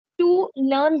to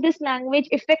learn this language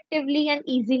effectively and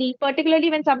easily,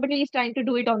 particularly when somebody is trying to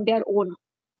do it on their own.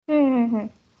 Mm-hmm.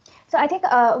 So I think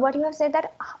what you have said,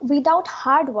 that without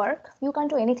hard work, you can't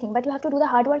do anything, but you have to do the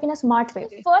hard work in a smart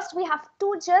way. First, we have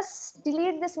to just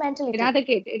delete this mentality.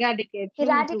 Eradicate. True.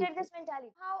 Eradicate this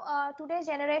mentality. How today's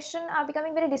generation are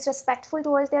becoming very disrespectful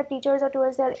towards their teachers or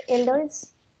towards their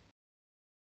elders.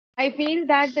 I feel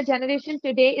that the generation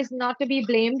today is not to be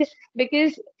blamed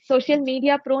because social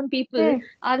media prone people Hmm.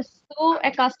 are so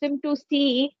accustomed to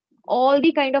see all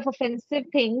the kind of offensive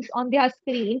things on their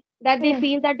screen that they Hmm.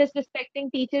 feel that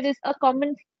disrespecting teacher is a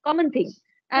common thing.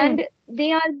 Hmm. And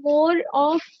they are more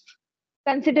of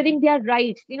considering their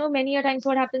rights. Many a times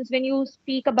what happens when you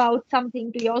speak about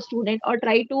something to your student or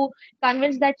try to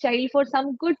convince that child for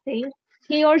some good thing,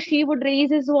 he or she would raise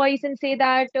his voice and say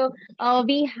that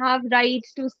we have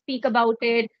rights to speak about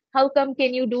it. How come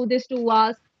can you do this to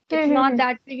us? It's Hmm. not Hmm.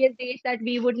 that previous days that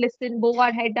we would listen, bow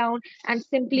our head down, and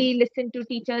simply listen to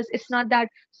teachers. It's not that.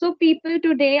 So people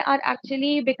today are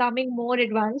actually becoming more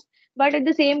advanced. But at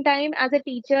the same time, as a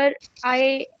teacher,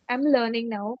 I am learning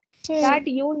now Hmm. that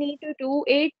you need to do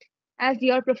it as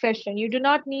your profession. You do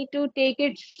not need to take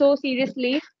it so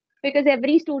seriously because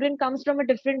every student comes from a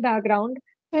different background,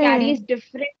 Hmm. carries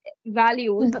different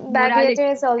values, morality,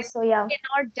 Baggages also, yeah.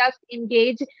 cannot just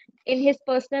engage in his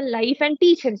personal life and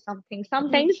teach him something. Hmm.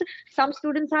 Sometimes some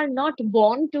students are not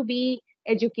born to be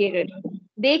educated.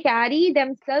 They carry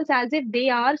themselves as if they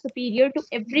are superior to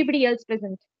everybody else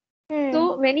present. Hmm.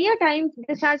 So many a times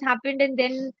this has happened, and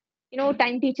then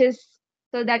time teaches.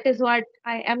 So that is what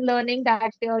I am learning,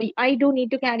 that I do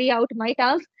need to carry out my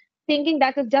task, thinking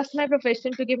that is just my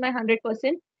profession to give my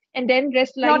 100%, and then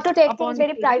rest Not lies to take things upon the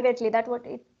very student. privately, that's what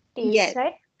it is, Yes,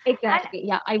 right? And exactly.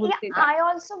 Yeah, I would yeah, say that. I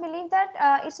also believe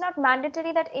that it's not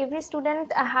mandatory that every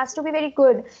student has to be very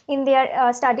good in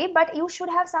their study, but you should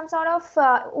have some sort of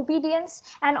obedience,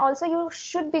 and also you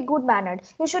should be good mannered.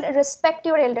 You should respect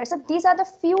your elders. So these are the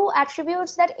few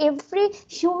attributes that every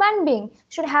human being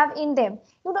should have in them.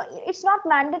 It's not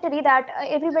mandatory that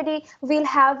everybody will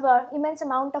have immense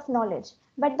amount of knowledge,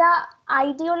 but the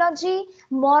ideology,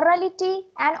 morality,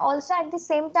 and also at the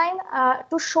same time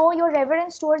to show your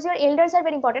reverence towards your elders are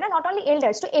very important, and not only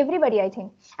elders, to everybody, I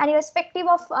think, and irrespective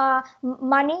of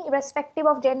money, irrespective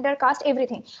of gender, caste,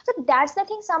 everything. So that's the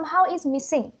thing somehow is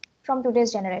missing from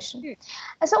today's generation.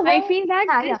 Hmm. So I when feel that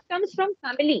yeah. this comes from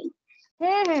family.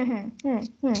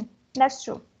 That's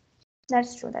true.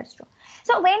 That's true. That's true.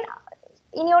 So when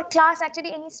in your class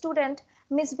actually any student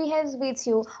misbehaves with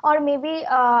you, or maybe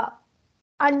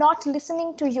are not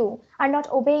listening to you, are not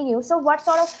obeying you, so what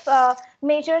sort of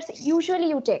measures usually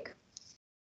you take?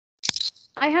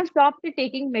 I have stopped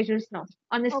taking measures now,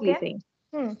 honestly Okay. saying.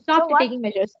 So Stopped what? taking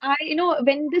measures.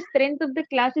 When the strength of the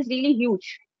class is really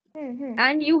huge Hmm. Hmm.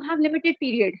 and you have limited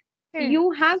period, Hmm.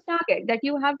 you have target that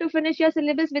you have to finish your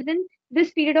syllabus within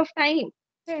this period of time.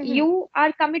 Hmm. Hmm. You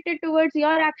are committed towards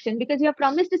your action because you have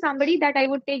promised to somebody that I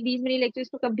would take these many lectures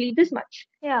to complete this much.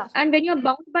 Yeah. And when you're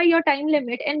bound by your time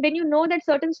limit, and when you know that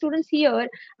certain students here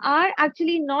are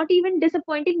actually not even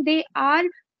disappointing, they are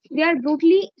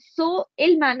brutally so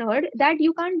ill mannered that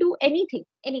you can't do anything.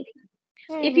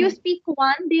 Hmm. If you Hmm. speak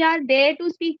one, they are there to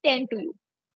speak 10 to you.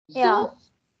 Yeah. So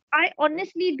I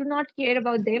honestly do not care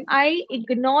about them. I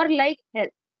ignore like hell.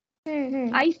 Hmm. Hmm.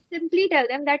 I simply tell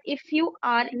them that if you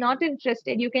are not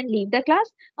interested, you can leave the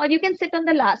class, or you can sit on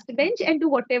the last bench and do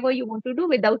whatever you want to do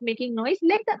without making noise.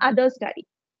 Let the others study.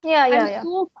 Yeah. I'm Yeah. Yeah.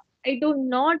 so I do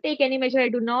not take any measure. I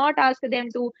do not ask them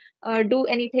to do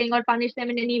anything or punish them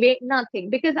in any way. Nothing,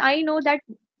 because I know that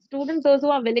students, those who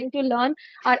are willing to learn,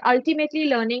 are ultimately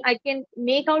learning. I can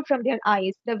make out from their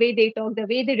eyes, the way they talk, the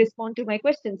way they respond to my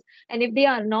questions. And if they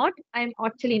are not, I'm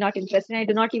actually not interested. I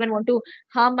do not even want to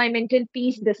harm my mental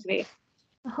peace this way.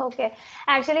 Okay.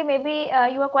 Actually, maybe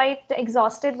you are quite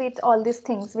exhausted with all these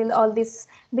things, with all this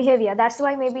behavior. That's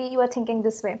why maybe you are thinking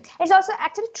this way. It's also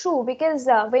actually true, because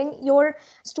when your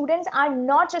students are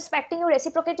not respecting you,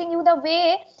 reciprocating you the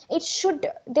way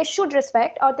they should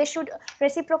respect, or they should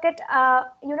reciprocate,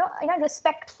 in a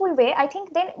respectful way, I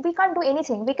think then we can't do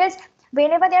anything, because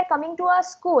whenever they are coming to our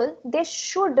school, they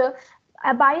should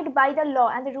abide by the law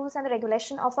and the rules and the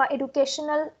regulation of our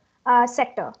educational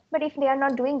sector. But if they are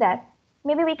not doing that,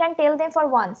 maybe we can tell them for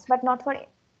once, but not for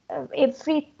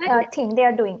every And thing they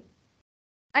are doing.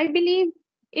 I believe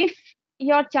if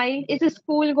your child is a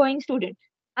school going student,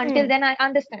 until Hmm. then I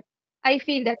understand. I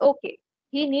feel that okay,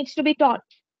 he needs to be taught.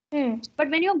 Hmm. But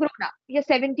when you're grown up, you're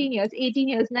 17 years, 18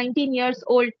 years, 19 years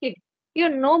old kid, you're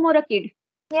no more a kid.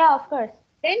 Yeah, of course.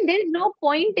 Then there is no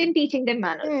point in teaching them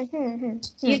manners. Hmm. Hmm. Hmm.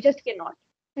 Hmm. You just cannot.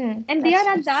 And they That's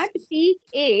are true. at that peak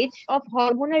age of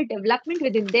hormonal development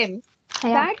within them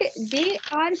Yeah. that they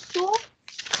are so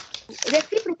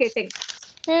reciprocating.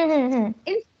 Hmm.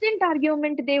 Instant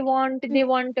argument they want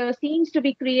scenes to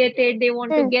be created, they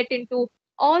want to Hmm. get into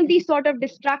all these sort of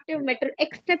distractive matter,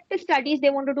 except the studies they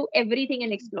want to do everything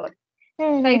and explore.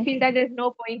 So I Hmm. feel that there's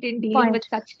no point in dealing with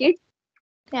Point. such kids.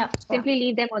 Yeah. Yeah. Simply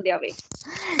leave them on their way.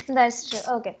 That's true.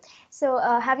 Okay. So,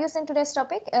 have you seen today's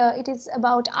topic? It is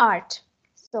about art.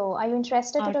 So, are you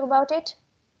interested to uh, talk about it?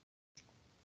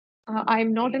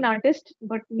 I'm not an artist,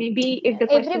 but maybe if the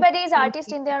question Everybody is seems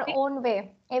artist in their interesting. own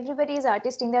way. Everybody is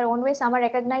artist in their own way. Some are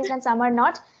recognized and some are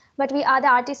not. But we are the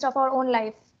artist of our own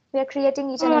life. We are creating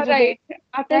each and every day, Right,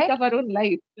 artist right? of our own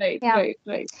life. Right, Yeah. right,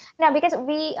 right. Now, because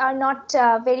we are not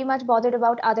very much bothered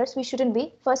about others, we shouldn't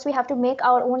be. First, we have to make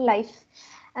our own life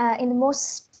in the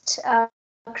most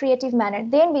creative manner.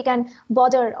 Then we can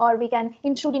bother or we can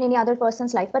intrude in any other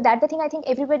person's life. But that's the thing. I think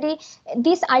everybody,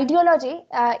 this ideology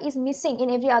is missing in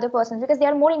every other person because they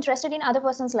are more interested in other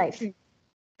person's life, Hmm,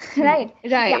 hmm. right?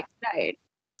 Yeah. Right, right.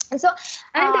 And so,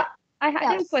 And uh, I had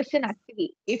a yes. question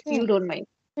actually, if Hmm. you don't mind.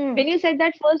 Hmm. When you said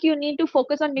that first you need to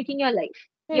focus on making your life,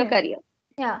 your Hmm. career.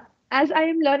 Yeah. As I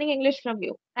am learning English from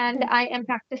you and Hmm. I am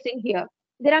practicing here,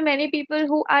 there are many people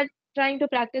who are trying to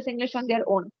practice English on their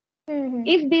own. Hmm.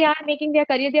 If they are making their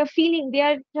career, they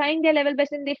are trying their level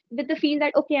best and they with the feel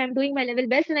that okay, I'm doing my level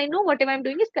best and I know whatever I'm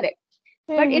doing is correct.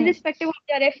 But Hmm. irrespective of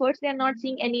their efforts, they are not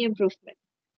seeing any improvement.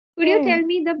 Could you Hmm. tell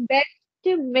me the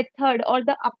best method or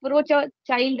the approach a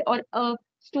child or a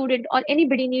student or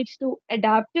anybody needs to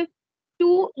adapt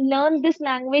to learn this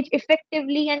language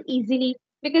effectively and easily?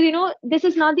 Because this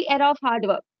is not the era of hard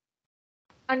work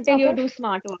until you Okay. do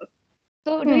smart work.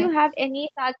 So, do Hmm. you have any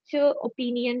such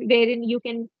opinion wherein you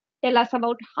can tell us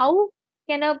about how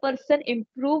can a person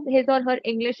improve his or her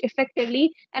English effectively,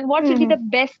 and what should be Hmm. the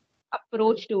best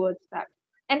approach towards that?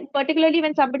 And particularly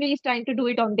when somebody is trying to do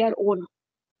it on their own.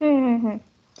 Hmm.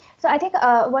 So I think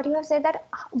what you have said that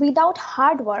without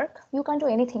hard work you can't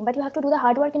do anything, but you have to do the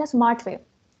hard work in a smart way.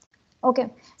 Okay,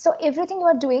 so everything you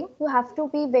are doing, you have to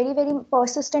be very, very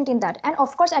persistent in that. And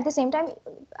of course, at the same time,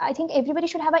 I think everybody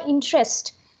should have an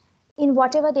interest in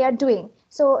whatever they are doing.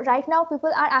 So right now,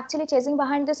 people are actually chasing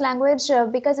behind this language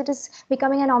because it is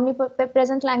becoming an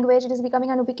omnipresent language. It is becoming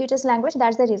an ubiquitous language.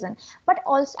 That's the reason. But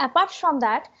also, apart from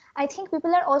that, I think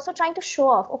people are also trying to show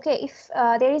off. Okay, if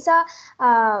there is a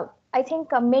I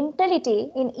think a mentality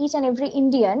in each and every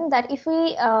Indian that if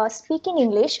we speak in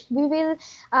English, we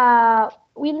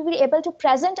will be able to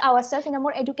present ourselves in a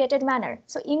more educated manner.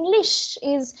 So English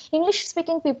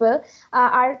speaking people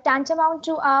are tantamount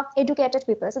to educated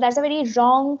people. So that's a very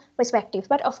wrong perspective.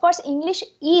 But of course, English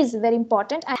is very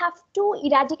important. And have to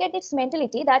eradicate this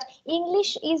mentality that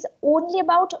English is only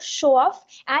about show off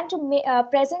and to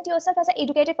present yourself as an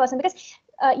educated person because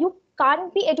you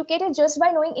can't be educated just by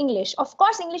knowing English. Of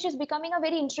course, English is becoming a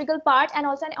very integral part and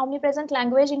also an omnipresent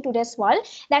language in today's world.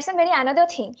 That's a very another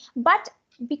thing. But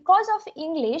because of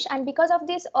English and because of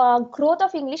this growth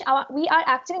of English, we are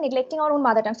actually neglecting our own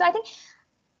mother tongue. So I think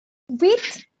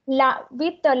with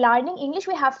learning English,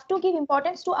 we have to give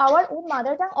importance to our own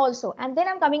mother tongue also. And then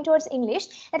I'm coming towards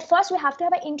English. At first, we have to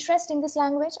have an interest in this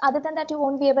language. Other than that, you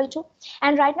won't be able to.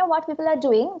 And right now, what people are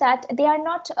doing that they are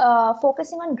not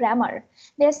focusing on grammar.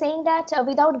 They're saying that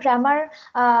without grammar,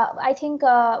 I think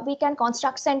we can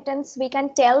construct sentence, we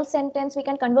can tell sentence, we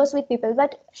can converse with people,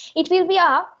 but it will be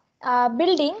a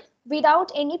building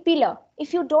without any pillar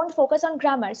if you don't focus on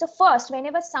grammar. So first,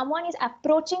 whenever someone is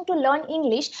approaching to learn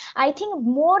English, I think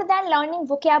more than learning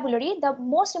vocabulary, the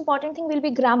most important thing will be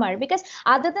grammar, because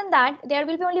other than that there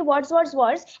will be only words,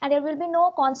 and there will be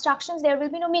no constructions, there will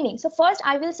be no meaning. So first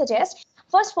I will suggest,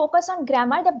 first focus on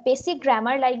grammar, the basic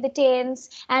grammar like the tense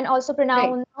and also Right.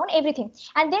 pronoun, noun, everything.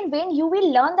 And then when you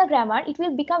will learn the grammar, it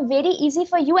will become very easy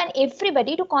for you and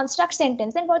everybody to construct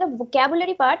sentence. And for the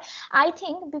vocabulary part, I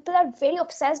think people are very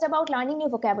obsessed about learning new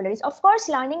vocabularies. Of course,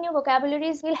 learning new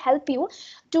vocabularies will help you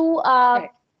to Right.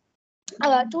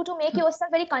 to make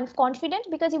yourself very confident,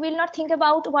 because you will not think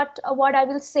about what I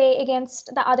will say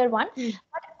against the other one. Hmm,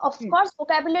 But of hmm. course,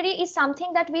 vocabulary is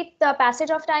something that with the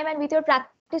passage of time and with your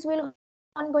practice will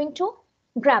on going to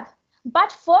grab.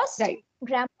 But first, Right.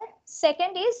 grammar.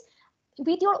 Second is,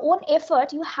 with your own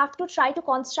effort, you have to try to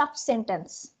construct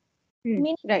sentence, Hmm. Right.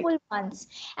 meaningful ones.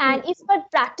 Hmm. And if you're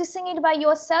practicing it by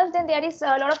yourself, then there is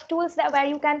a lot of tools that where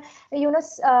you can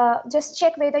just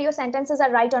check whether your sentences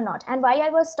are right or not. And why I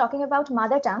was talking about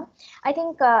mother tongue, I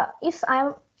think if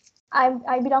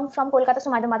I belong from Kolkata, so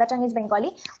my mother tongue is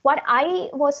Bengali. What I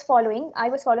was following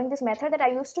this method that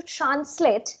I used to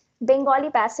translate Bengali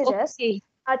passages Okay.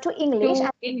 to English. to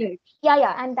And English.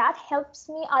 and that helps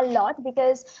me a lot,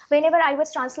 because whenever I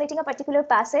was translating a particular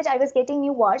passage, I was getting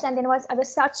new words, and then I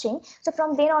was searching. So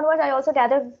from then onwards, I also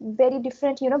gathered very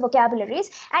different,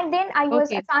 vocabularies, and then I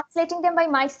was Okay. translating them by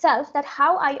myself. That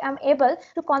how I am able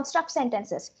to construct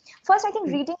sentences. First, I think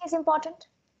Hmm. reading is important.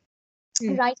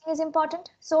 Hmm. Writing is important,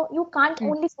 so you can't Hmm.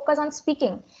 only focus on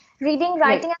speaking. Reading, Right.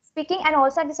 writing, and speaking, and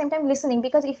also at the same time listening,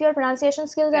 because if your pronunciation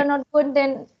skills are Right. not good,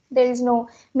 then there is no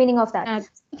meaning of that.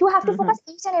 You have to Uh-huh. focus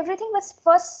each and everything, but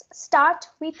first start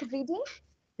with reading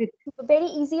With- very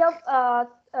easy of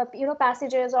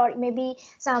passages, or maybe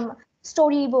some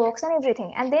story books and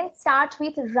everything, and then start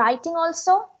with writing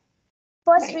also.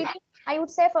 First Right. reading, I would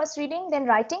say, first reading, then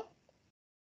writing,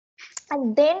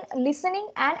 and then listening,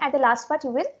 and at the last part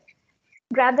you will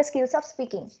grab the skills of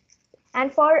speaking.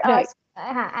 And for Right.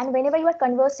 and whenever you are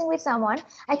conversing with someone,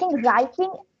 I think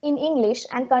writing in English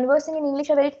and conversing in English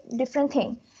are very different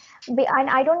thing. And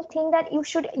I don't think that you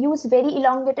should use very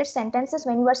elongated sentences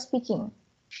when you are speaking,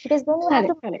 because then you have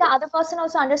to Correct. make Correct. the other person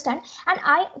also understand. And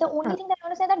the only thing that I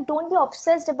want to say, that don't be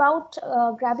obsessed about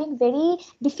grabbing very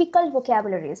difficult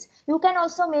vocabularies. You can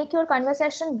also make your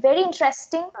conversation very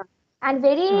interesting and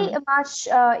very Uh, much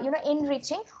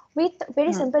enriching with very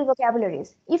uh, simple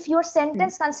vocabularies, if your hmm.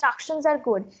 sentence constructions are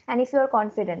good and if you're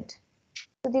confident.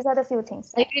 So these are the few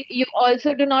things. I think you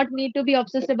also do not need to be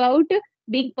obsessed about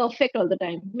being perfect all the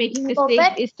time. Making mistakes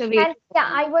Perfect. is the way And to yeah,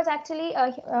 succeed. I was actually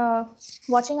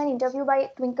watching an interview by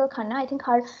Twinkle Khanna. I think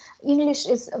her English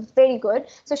is very good.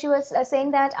 So she was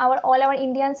saying that all our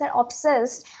Indians are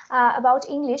obsessed about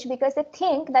English, because they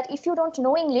think that if you don't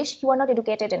know English, you are not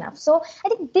educated enough. So I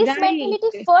think this Right.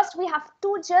 mentality, first we have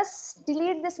to just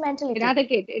delete this mentality,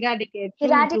 Eradicate. Eradicate. True.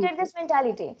 True. eradicate True. this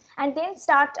mentality, and then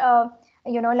start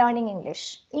learning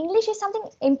English is something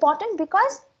important,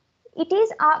 because it is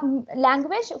a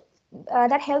language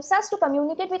that helps us to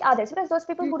communicate with others, because those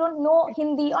people Hmm. who don't know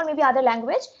Hindi or maybe other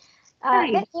language,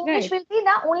 then Right. English Right. will be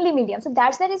the only medium. So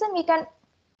that's the reason we can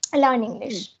learn Hmm.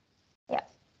 English. Yeah.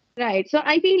 Right. So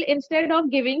I feel instead of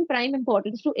giving prime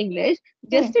importance to English, Hmm.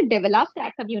 just to develop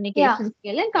that Yeah. communication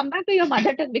skill and come back to your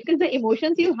mother tongue, because the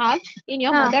emotions you have in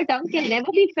your Huh. mother tongue can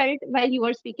never be felt while you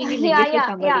are speaking in Yeah, English with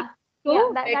yeah, somebody. yeah, yeah,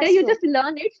 So better that's you true. just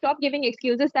learn it. Stop giving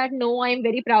excuses that no, I am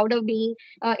very proud of being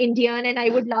Indian and I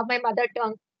would love my mother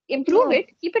tongue. Improve Hmm. it,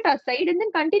 keep it aside, and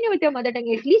then continue with your mother tongue.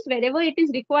 At least wherever it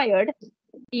is required,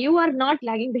 you are not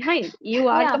lagging behind. You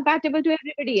are Yeah, compatible to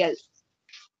everybody else.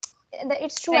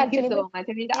 it's true Thank you actually. so much.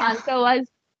 I mean, the Yeah. answer was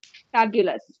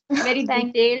fabulous. Very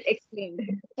Thank detailed, explained.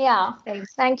 Yeah, Thank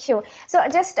thank you. So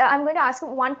just I'm going to ask you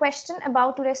one question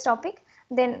about today's topic,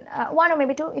 then one or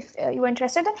maybe two if you're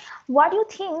interested. What do you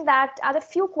think that are the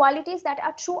few qualities that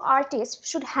a true artist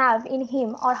should have in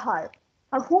him or her,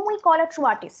 or whom we call a true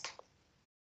artist?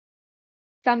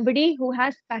 somebody who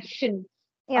has passion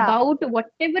Yeah. about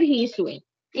whatever he is doing.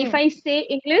 If Hmm. I say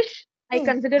English, I Hmm.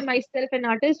 consider myself an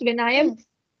artist when I am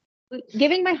Hmm.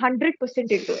 giving my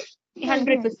 100% into it. Hmm. Hmm.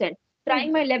 100%. Hmm.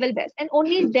 Trying my level best. And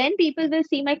only then people will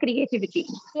see my creativity.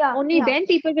 Yeah. Only Yeah. then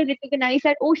people will recognize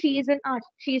that, oh, she is an art.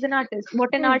 She's an artist.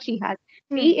 What an Hmm. art she has.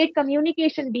 Hmm. Be it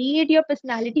communication, be it your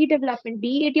personality development,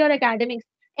 be it your academics,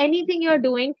 anything you're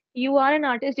doing, you are an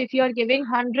artist if you're giving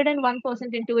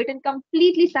 101% into it and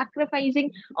completely sacrificing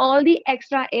all the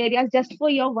extra areas just for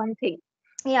your one thing.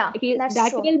 Yeah, that's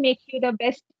That true. will make you the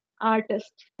best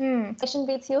artist. Session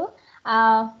with you.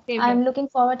 Same here. I'm looking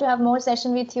forward to have more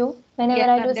session with you. Whenever Yes,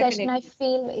 I do session, I definitely.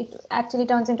 feel it actually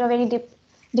turns into a very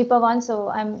deeper one. So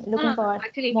I'm looking forward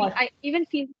Actually, more. I even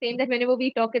feel the same that whenever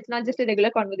we talk, it's not just a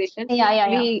regular conversation. Yeah, yeah,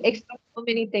 yeah. We explore so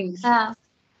many things.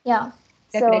 Yeah.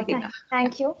 So Definitely, ma'am. Yeah.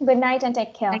 thank you. Good night and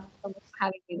take care. Thank you so much for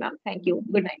having me, ma'am. Thank you.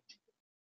 Good night.